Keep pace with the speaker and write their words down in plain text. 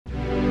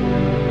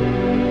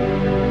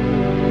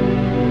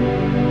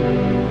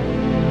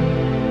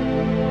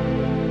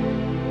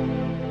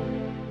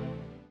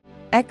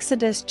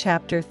Exodus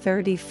chapter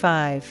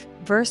 35,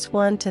 verse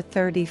 1 to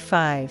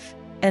 35.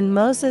 And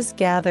Moses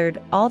gathered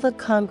all the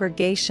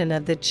congregation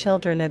of the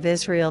children of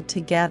Israel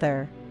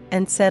together,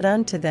 and said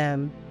unto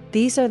them,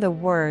 These are the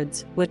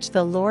words which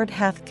the Lord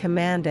hath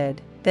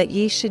commanded, that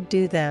ye should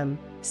do them.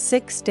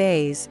 6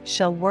 days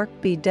shall work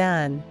be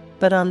done,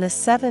 but on the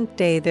 7th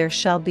day there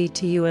shall be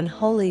to you an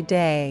holy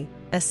day,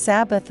 a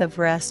Sabbath of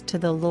rest to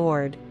the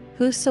Lord.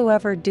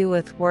 Whosoever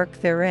doeth work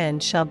therein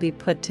shall be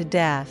put to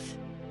death.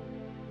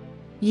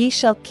 Ye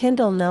shall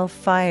kindle no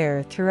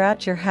fire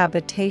throughout your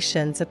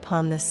habitations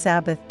upon the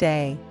Sabbath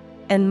day.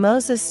 And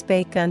Moses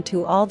spake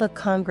unto all the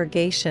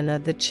congregation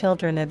of the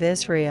children of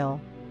Israel,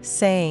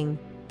 saying,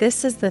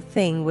 This is the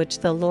thing which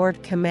the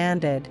Lord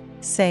commanded,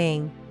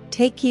 saying,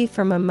 Take ye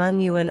from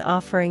among you an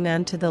offering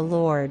unto the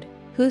Lord.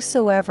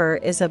 Whosoever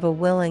is of a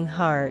willing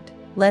heart,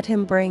 let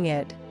him bring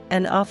it,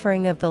 an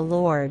offering of the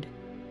Lord.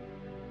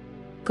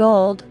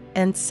 Gold,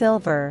 and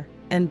silver,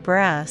 and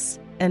brass,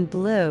 and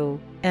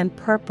blue, and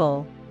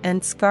purple,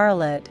 and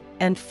scarlet,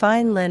 and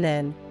fine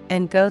linen,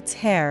 and goat's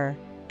hair,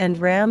 and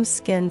ram's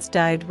skins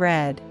dyed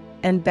red,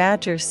 and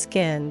badger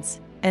skins,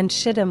 and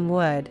shittim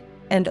wood,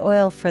 and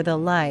oil for the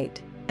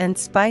light, and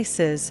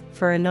spices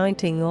for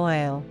anointing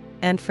oil,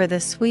 and for the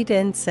sweet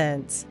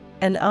incense,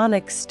 and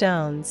onyx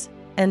stones,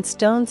 and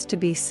stones to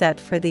be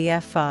set for the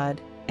ephod,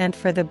 and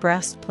for the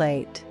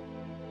breastplate.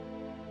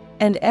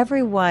 And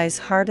every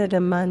wise-hearted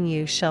among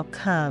you shall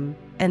come,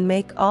 and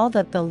make all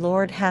that the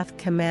Lord hath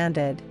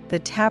commanded, the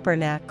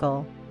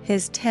tabernacle,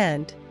 his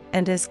tent,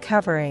 and his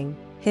covering,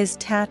 his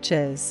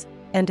taches,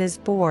 and his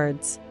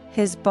boards,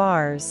 his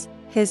bars,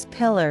 his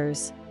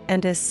pillars,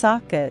 and his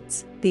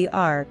sockets, the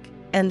ark,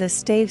 and the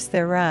staves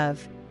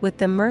thereof, with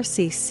the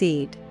mercy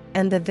seat,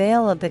 and the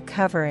veil of the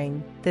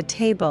covering, the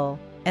table,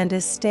 and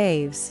his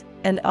staves,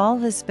 and all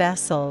his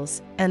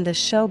vessels, and the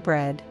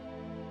showbread.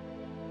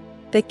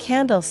 The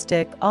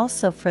candlestick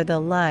also for the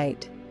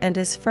light, and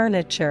his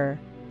furniture,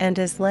 and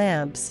his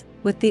lamps,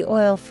 with the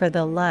oil for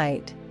the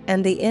light,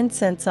 and the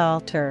incense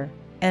altar,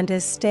 and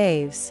his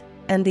staves,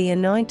 and the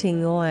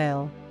anointing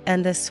oil,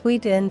 and the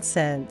sweet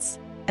incense,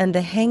 and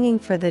the hanging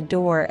for the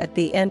door at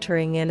the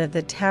entering in of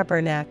the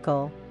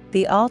tabernacle,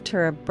 the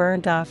altar of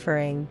burnt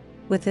offering,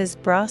 with his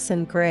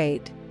brasen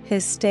grate,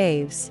 his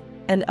staves,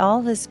 and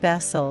all his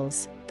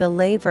vessels, the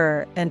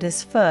laver and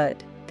his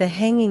foot, the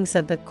hangings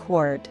of the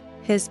court,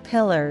 his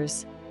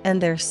pillars,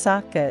 and their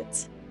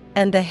sockets,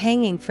 and the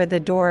hanging for the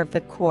door of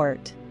the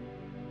court.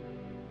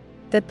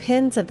 The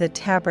pins of the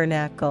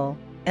tabernacle,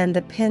 and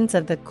the pins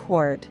of the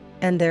court,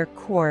 and their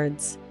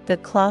cords, the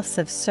cloths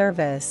of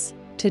service,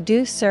 to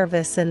do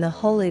service in the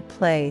holy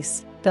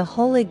place, the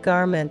holy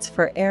garments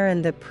for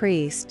Aaron the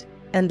priest,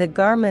 and the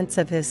garments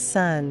of his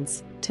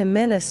sons, to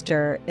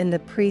minister in the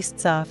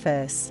priest's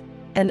office.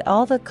 And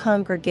all the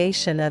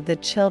congregation of the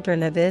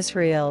children of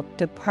Israel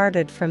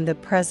departed from the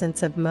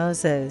presence of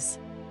Moses.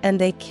 And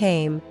they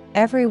came,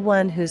 every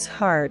one whose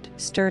heart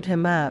stirred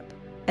him up,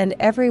 and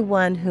every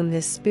one whom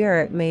his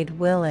spirit made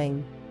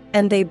willing.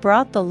 And they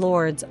brought the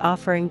Lord's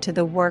offering to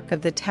the work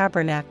of the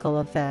tabernacle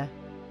of the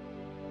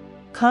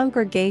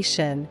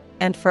congregation,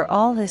 and for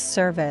all his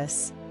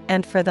service,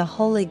 and for the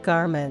holy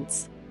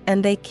garments.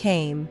 And they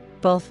came,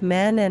 both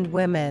men and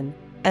women,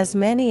 as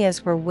many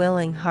as were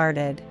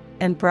willing-hearted,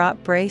 and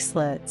brought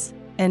bracelets,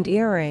 and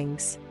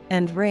earrings,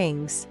 and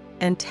rings,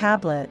 and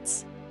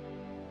tablets,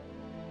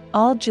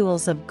 all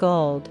jewels of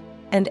gold.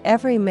 And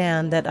every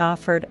man that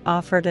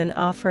offered an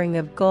offering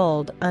of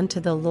gold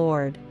unto the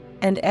Lord.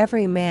 And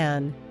every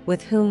man,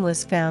 with whom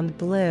was found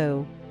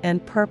blue,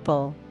 and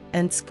purple,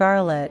 and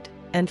scarlet,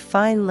 and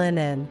fine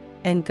linen,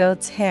 and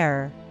goat's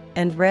hair,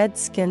 and red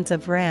skins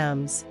of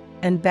rams,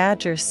 and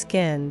badger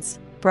skins,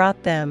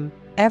 brought them.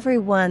 Every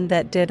one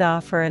that did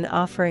offer an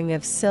offering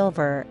of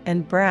silver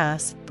and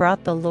brass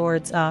brought the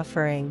Lord's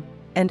offering.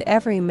 And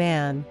every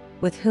man,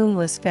 with whom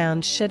was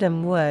found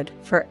shittim wood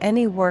for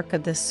any work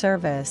of the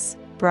service,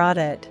 brought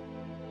it.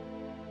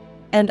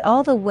 And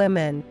all the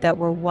women that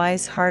were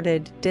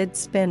wise-hearted did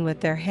spin with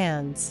their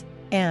hands,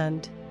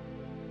 and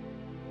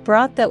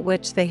brought that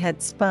which they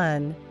had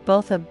spun,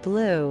 both of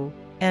blue,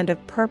 and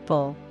of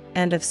purple,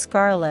 and of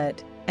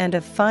scarlet, and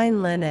of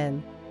fine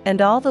linen.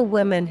 And all the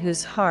women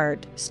whose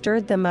heart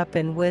stirred them up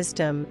in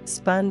wisdom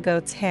spun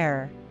goat's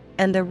hair.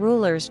 And the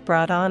rulers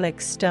brought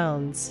onyx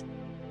stones,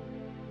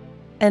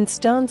 and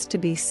stones to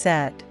be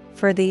set,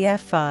 for the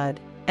ephod,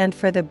 and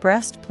for the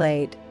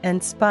breastplate,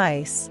 and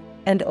spice,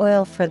 and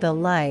oil for the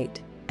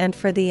light, and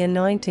for the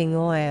anointing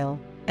oil,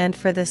 and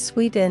for the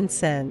sweet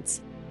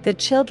incense. The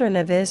children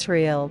of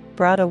Israel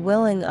brought a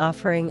willing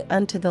offering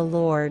unto the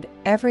Lord,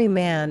 every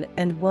man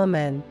and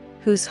woman,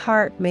 whose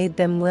heart made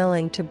them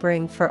willing to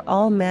bring for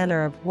all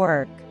manner of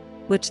work,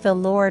 which the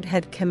Lord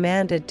had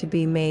commanded to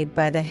be made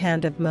by the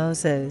hand of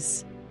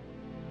Moses.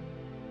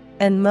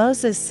 And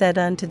Moses said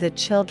unto the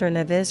children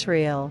of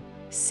Israel,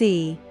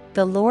 See,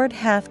 the Lord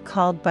hath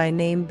called by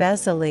name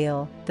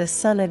Bezaleel, the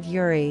son of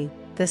Uri,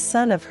 the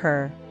son of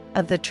Hur,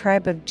 of the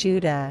tribe of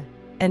Judah,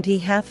 and he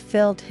hath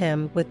filled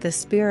him with the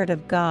Spirit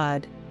of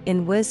God,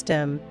 in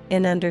wisdom,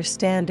 in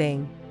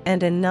understanding,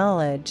 and in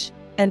knowledge,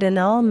 and in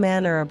all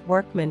manner of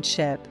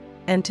workmanship,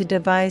 and to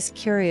devise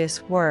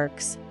curious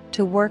works,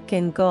 to work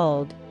in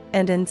gold,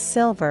 and in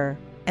silver,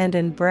 and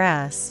in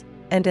brass,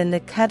 and in the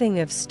cutting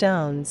of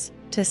stones,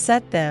 to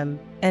set them,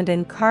 and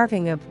in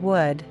carving of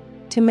wood,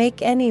 to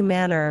make any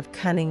manner of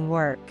cunning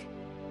work.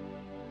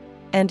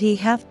 And he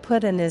hath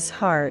put in his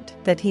heart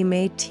that he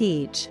may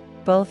teach,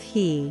 both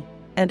he,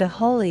 and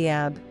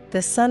Aholiab,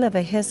 the son of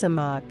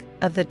Ahisamach,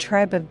 of the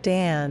tribe of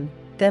Dan,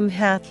 them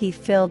hath he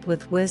filled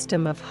with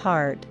wisdom of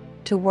heart,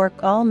 to work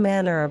all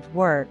manner of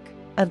work,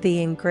 of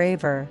the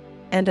engraver,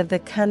 and of the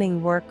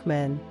cunning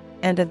workman,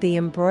 and of the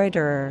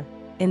embroiderer,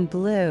 in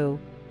blue,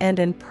 and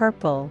in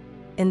purple,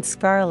 in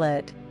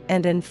scarlet,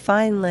 and in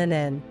fine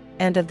linen,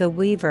 and of the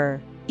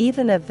weaver,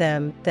 even of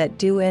them that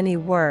do any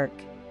work,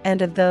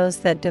 and of those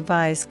that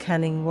devise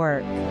cunning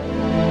work.